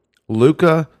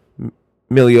 Luka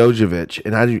Miljovic,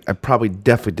 and I probably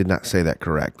definitely did not say that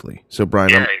correctly. So Brian,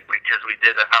 Yeah, because we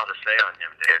did a how to say on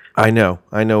him, Dave.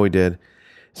 I know we did.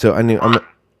 So I'm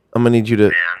gonna need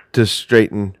you to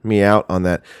straighten me out on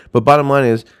that. But bottom line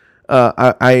is,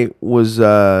 I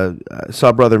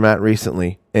saw Brother Matt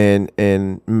recently,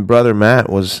 and Brother Matt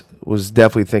was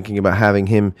definitely thinking about having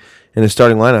him in a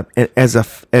starting lineup, and as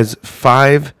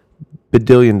 $5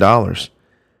 billion.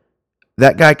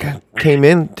 That guy came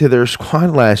into their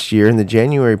squad last year in the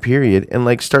January period and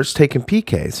like starts taking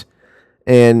PKs,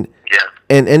 and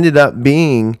ended up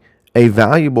being a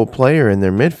valuable player in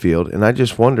their midfield. And I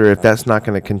just wonder if that's not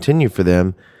going to continue for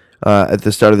them at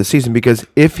the start of the season, because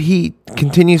if he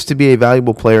continues to be a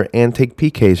valuable player and take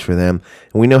PKs for them,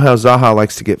 and we know how Zaha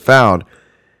likes to get fouled,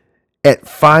 at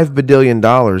 $5 billion,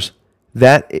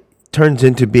 that turns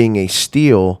into being a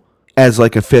steal as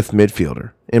like a fifth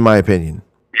midfielder, in my opinion.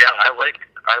 Yeah, I like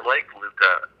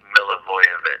Luka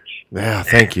Milivojevic. Yeah,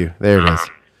 thank you. There it is.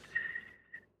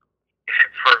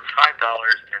 For $5,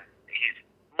 and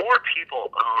more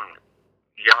people own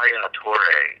Yaya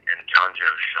Toure and Jonjo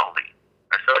Shelby.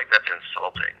 I feel like that's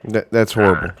insulting. That's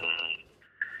horrible.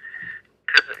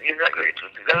 Because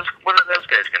what are those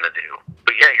guys going to do?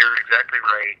 But yeah, you're exactly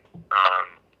right.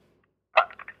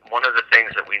 One of the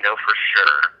things that we know for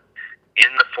sure, in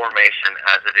the formation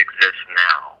as it exists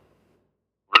now,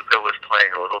 Luka was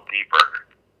playing a little deeper.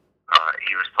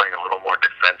 He was playing a little more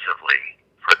defensively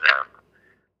for them.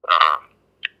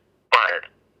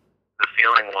 But the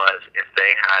feeling was if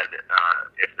they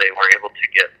were able to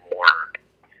get more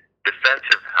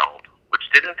defensive help, which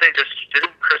didn't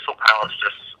Crystal Palace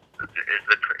is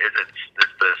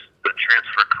the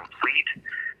transfer complete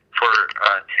for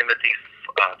Timothy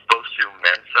Fosu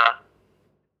Mensah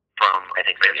from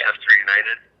Manchester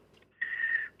United?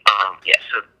 Yes.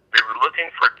 So they were looking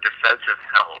for defensive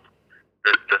help.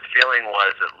 The feeling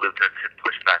was that Luka could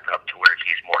push back up to where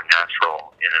he's more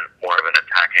natural in more of an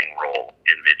attacking role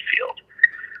in midfield.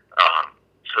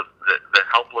 So the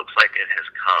help looks like it has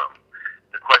come.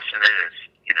 The question is,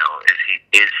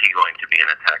 is he going to be in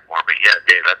attack more? But yeah,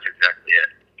 Dave, that's exactly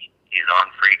it. He's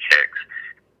on free kicks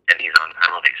and he's on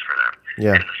penalties for them.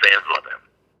 Yeah. And the fans love him.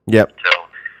 Yep. So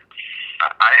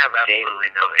I have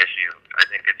absolutely no issue. I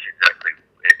think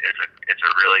it's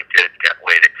a really good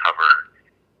way to cover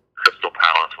Crystal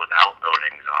Palace without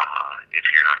owning Zaha if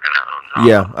you're not going to own Zaha.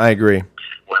 Yeah, I agree.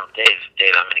 Well, Dave,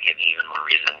 I'm going to give you even more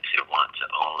reason to want to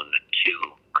own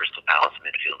two Crystal Palace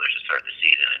midfielders to start the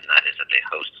season, and that is that they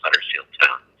host Huddersfield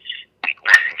Town.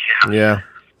 Yeah.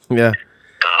 You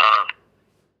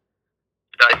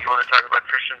want to talk about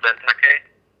Christian Benteke?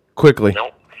 Quickly.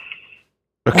 Nope.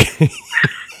 Okay.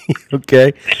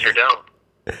 Okay. I sure don't.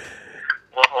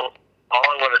 Well, all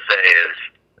I want to say is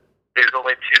there's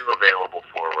only two available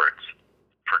forwards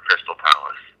for Crystal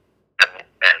Palace, and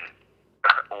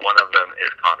one of them is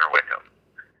Connor Wickham,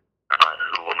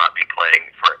 who will not be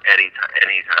playing for any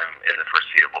time in the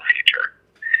foreseeable future.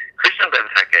 Christian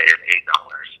Benteke is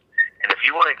 $8, and if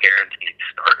you want a guaranteed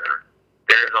starter,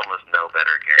 there is almost no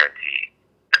better guarantee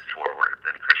at forward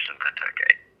than Christian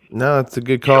Benteke. No, it's a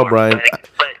good call, Brian.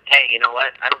 But hey, you know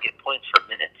what? I don't get points for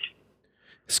minutes.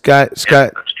 Scott, Yeah,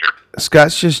 that's true.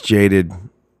 Scott's just jaded.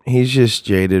 He's just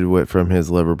jaded from his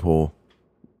Liverpool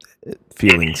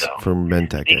feelings from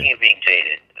Benteke. Speaking of being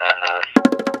jaded,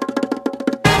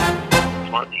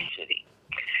 Swansea City.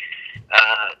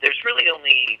 There's really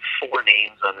only 4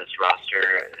 names on this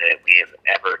roster that we have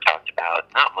ever talked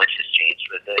about. Not much has changed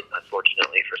with it,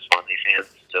 unfortunately, for Swansea fans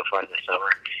so far this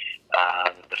summer.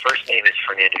 The first name is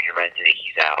Fernando Llorente.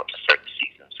 He's out to start the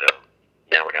season, so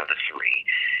now we're down to 3.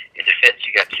 In defense,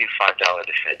 you got 2 $5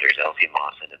 defenders, Elfie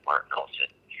Mawson and Martin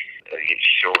Olsen.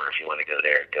 Sure, if you want to go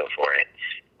there, go for it.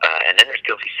 And then there's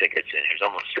Gylfi Sigurdsson, who's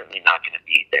almost certainly not going to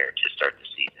be there to start the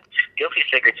season. Gylfi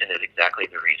Sigurdsson is exactly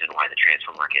the reason why the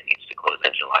transfer market needs to close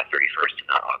on July 31st and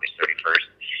not August 31st.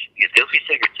 Because Gylfi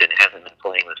Sigurdsson hasn't been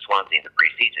playing with Swansea in the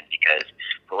preseason because,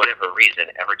 for whatever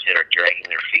reason, Everton are dragging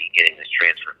their feet getting this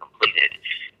transfer completed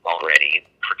already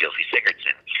for Gylfi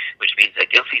Sigurdsson, which means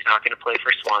that Gylfi's not going to play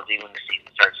for Swansea when the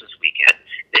season starts this weekend.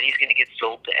 Then he's going to get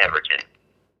sold to Everton.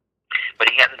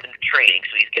 But he hasn't been training,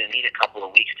 so he's going to need a couple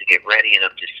of weeks to get ready and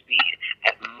up to speed.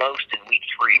 At most, in week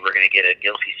 3, we're going to get a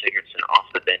Gylfi Sigurdsson off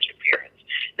the bench appearance.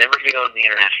 Then we're going to go on the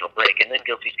international break, and then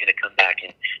Gylfi's going to come back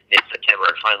in mid-September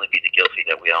and finally be the Gylfi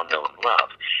that we all know and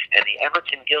love. And the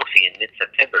Everton Gylfi in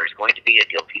mid-September is going to be a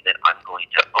Gylfi that I'm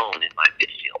going to own in my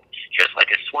midfield, just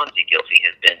like a Swansea Gylfi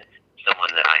has been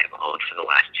someone that I have owned for the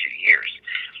last 2 years.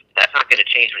 That's not going to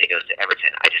change when he goes to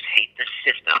Everton. I just hate the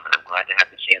system, and I'm glad to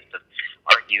have the chance to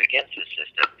argue against this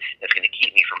system that's going to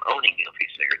keep me from owning Neil P.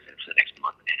 Sigurdsson for the next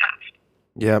month and a half.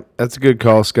 Yeah, that's a good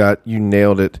call, Scott. You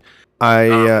nailed it.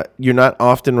 You're not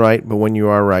often right, but when you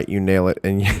are right, you nail it,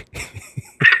 and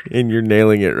and you're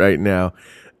nailing it right now.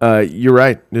 You're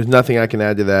right. There's nothing I can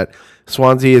add to that.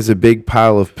 Swansea is a big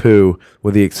pile of poo,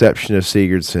 with the exception of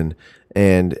Sigurdsson.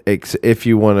 And if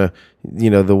you want to,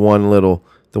 the one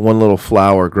little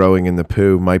flower growing in the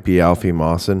poo might be Alfie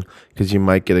Mawson, because you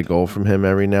might get a goal from him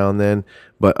every now and then.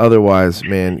 But otherwise,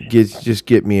 man, just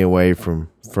get me away from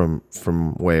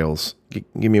Wales.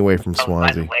 Get me away from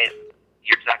Swansea. By the way,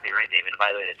 you're exactly right, David.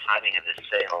 By the way, the timing of this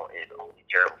sale is only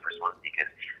terrible for Swansea because,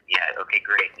 okay,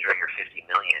 great, enjoy your $50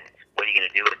 million. What are you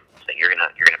going to do with this thing? You're gonna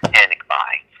panic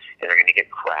buy, and they're going to get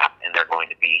crap, and they're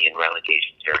going to be in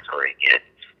relegation territory again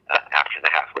after the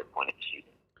halfway point of the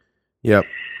season. Yep.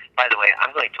 By the way,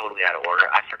 I'm going totally out of order.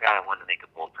 I forgot I wanted to make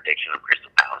a bold prediction on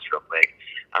Crystal Palace real quick.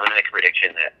 I'm going to make a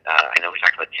prediction that I know we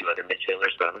talked about 2 other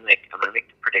midfielders, but I'm going to make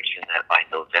the prediction that by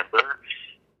November,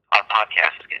 our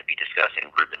podcast is going to be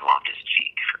discussing Ruben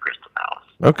Loftus-Cheek for Crystal Palace.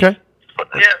 Okay. I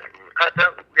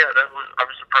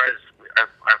was surprised. I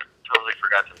totally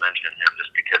forgot to mention him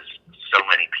just because so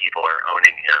many people are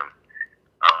owning him.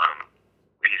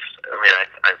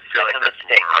 I feel like that's a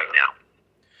mistake right now.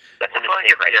 That's a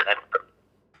mistake right now.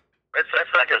 I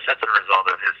feel like that's a result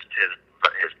of his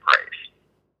price.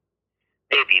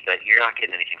 Maybe, but you're not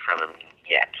getting anything from him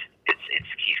yet.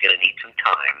 He's going to need some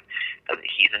time.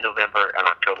 He's an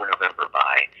October-November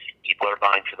buy. People are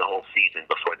buying for the whole season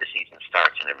before the season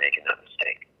starts, and they're making that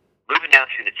mistake. Moving down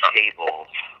through the table.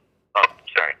 Oh,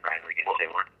 sorry, Brian, were you going to say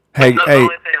more? The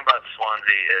only thing about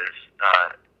Swansea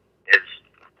is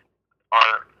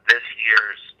this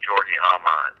year's Jordi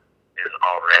Amat is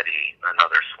already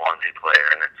another Swansea player,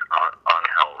 and it's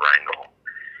Angel Rangel.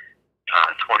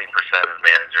 20% of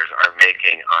managers are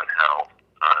making Angel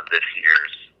this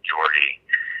year's Jordi.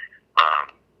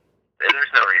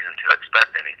 There's no reason to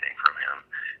expect anything from him.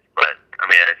 But,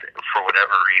 for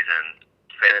whatever reason,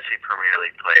 fantasy Premier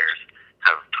League players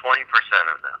have 20%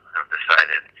 of them have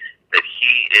decided that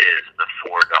he is the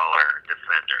 $4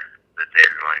 defender that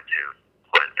they're going to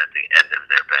put at the end of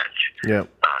their bench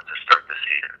to start the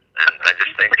season. And I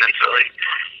just think that's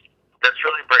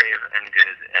really brave and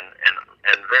good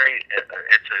and very.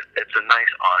 It's a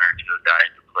nice honor to a guy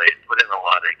who put in a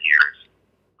lot of years,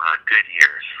 good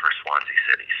years for Swansea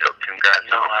City. So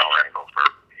congrats on Michael for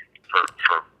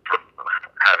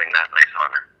having that nice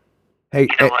honor. Hey,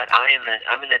 you know what?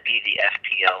 I'm going to be the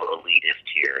FPL elitist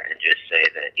here and just say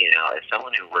that, as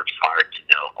someone who works hard to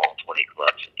know all 20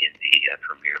 clubs in the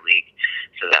Premier League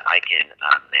so that I can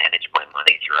manage my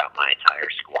money throughout my entire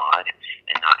squad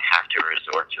and not have to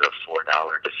resort to a $4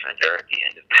 defender at the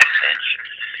end of my bench,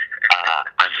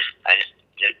 I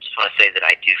just want to say that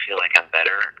I do feel like I'm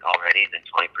better already than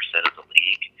 20% of the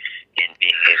league in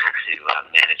being able to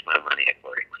manage my money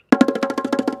accordingly.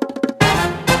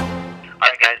 All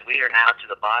right, guys, we are now to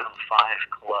the bottom 5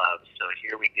 clubs, so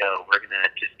here we go. We're going to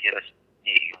just give us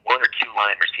 1 or 2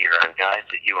 liners here on guys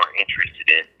that you are interested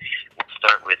in. We'll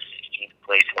start with 16th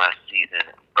place last season,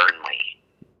 Burnley.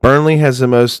 Burnley has the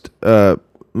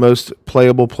most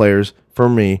playable players for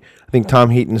me. I think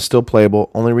Tom Heaton is still playable.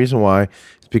 Only reason why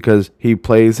is because he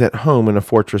plays at home in a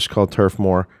fortress called Turf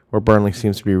Moor, where Burnley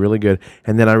seems to be really good.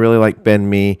 And then I really like Ben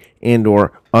Mee and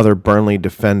or other Burnley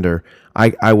defender.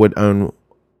 I would own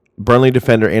Burnley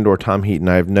defender and or Tom Heaton.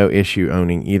 I have no issue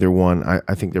owning either one.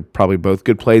 I think they're probably both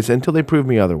good plays until they prove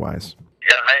me otherwise.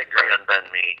 Yeah, I agree on Ben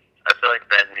Mee. I feel like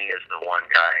Ben Mee is the one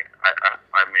guy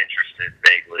I'm interested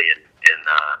vaguely in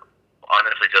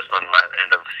honestly just on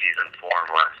end of season form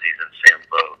last season, Sam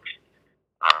Vokes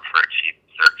for a cheap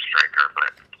third striker,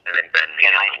 but I think Ben Mee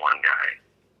is the one guy.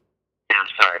 I'm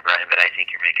sorry, Brian, but I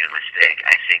think you're making a mistake.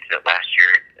 I think that last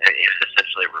year it was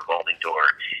essentially a revolving door.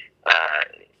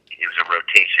 It was a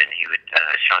rotation.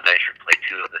 Sean Dyche would play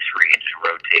 2 of the 3 and just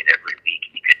rotate every week,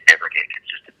 and you could never get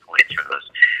consistent points from those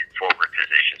forward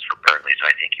positions for Burnley. So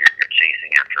I think you're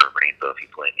chasing after a rainbow if you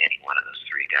play any one of those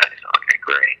 3 guys, Andre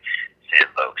Gray, Sam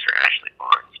Vokes, or Ashley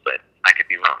Barnes, but I could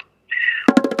be wrong.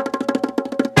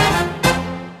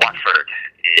 Watford,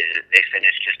 they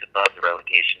finished just above the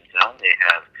relegation zone. They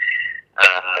have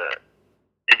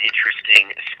an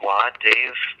interesting squad.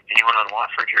 Dave, anyone on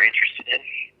Watford you're interested in?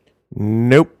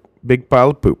 Nope. Big pile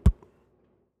of poop.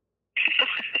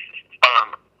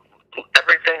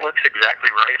 Everything looks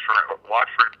exactly right for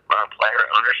Watford player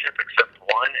ownership except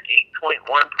one. 8.1%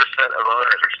 of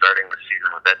owners are starting the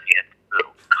season with Etienne.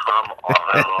 Come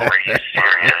on, are you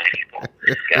serious, people?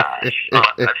 Gosh.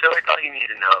 I feel like all you need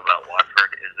to know about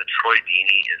Watford is that Troy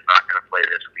Deeney is not going to play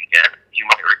this weekend. He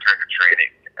might return to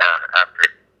training after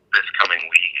this coming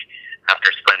week,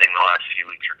 after spending the last few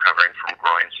weeks recovering from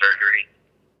groin surgery.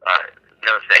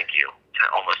 No thank you to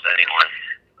almost anyone.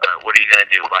 What are you going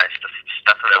to do? Buy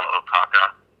Stefano Okaka?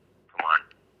 Come on.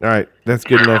 All right, that's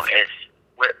good enough.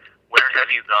 Where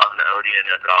have you gone, Odion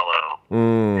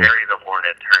Igalo? Harry the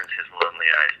Hornet turns his lonely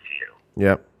eyes to you.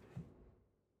 Yep.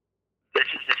 This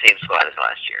is the same squad as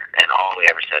last year, and all we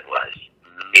ever said was,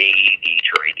 maybe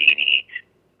Troy Deeney,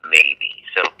 maybe.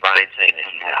 So Brian's saying that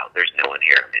he's out. There's no one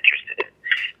here I'm interested in.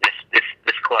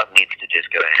 This club needs to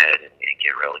just go ahead and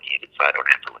get relegated so I don't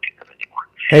have to look at them anymore.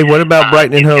 Hey, what about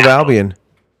Brighton and Hove Albion?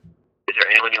 Is there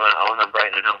anyone you want to own on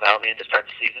Brighton and Hove Albion to start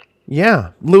the season?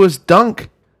 Yeah, Lewis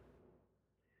Dunk.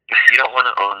 You don't want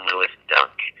to own Lewis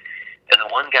Dunk. And the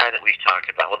one guy that we've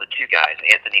talked about, well, the two guys,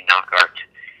 Anthony Knockaert,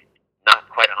 not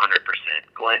quite 100%.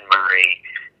 Glenn Murray,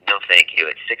 no thank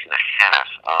you. At 6.5,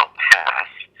 I'll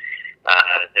pass.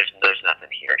 There's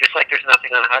nothing here. Just like there's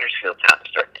nothing on Huddersfield Town to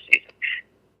start the season.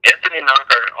 Anthony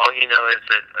Knockaert, all you know is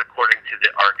that according to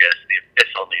the Argus, the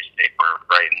official newspaper of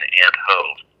Brighton and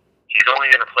Hove, he's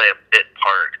only going to play a bit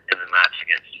part in the match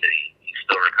against City. He's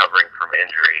still recovering from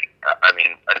injury. I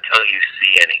mean, until you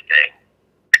see anything,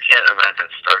 I can't imagine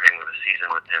starting the season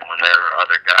with him when there are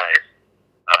other guys.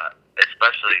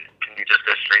 Especially, can you just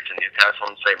go straight to Newcastle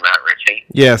and say Matt Ritchie?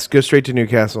 Yes, go straight to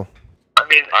Newcastle. I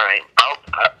mean, all right.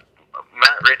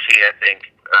 Matt Ritchie, I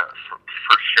think,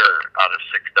 for sure, out of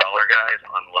 $6 guys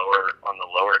on the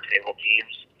lower table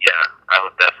teams, yeah, I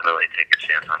would definitely take a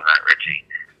chance on Matt Ritchie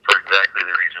for exactly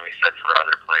the reason we said for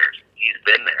other players. He's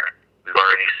been there. We've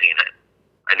already seen it.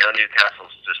 I know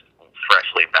Newcastle's just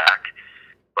freshly back,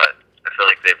 but I feel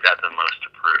like they've got the most to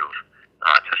prove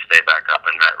to stay back up,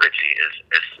 and Matt Ritchie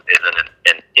is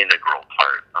an integral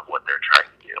part of what they're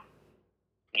trying to do.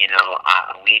 You know,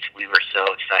 we were so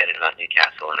excited about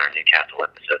Newcastle in our Newcastle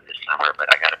episode this summer, but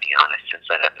I got to be honest, since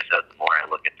that episode, the more I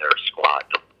look at their squad,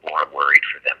 the more worried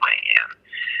for them I am.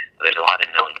 There's a lot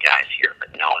of known guys here, but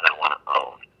no one I want to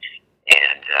own.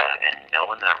 And no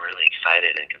one that I'm really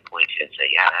excited and can point to and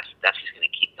say, yeah, that's just going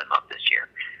to keep them up this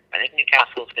year. I think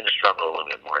Newcastle is going to struggle a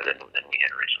little bit more than we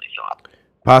had originally thought.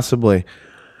 Possibly.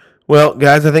 Well,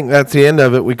 guys, I think that's the end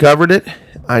of it. We covered it.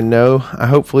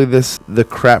 Hopefully the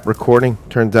crap recording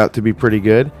turns out to be pretty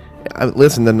good.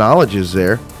 Listen, the knowledge is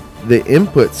there. The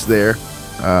input's there.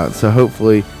 So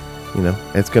hopefully,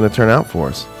 it's going to turn out for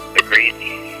us. Agreed.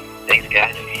 Thanks,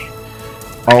 guys.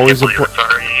 Always it's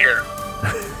already here.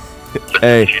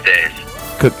 Hey, 2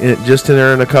 days. Just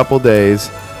in a couple days,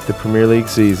 the Premier League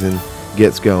season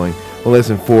gets going. Well,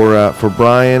 listen, for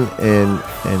Brian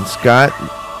and Scott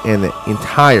and the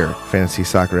entire Fantasy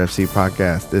Soccer FC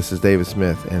podcast, this is David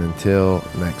Smith, and until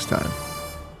next time.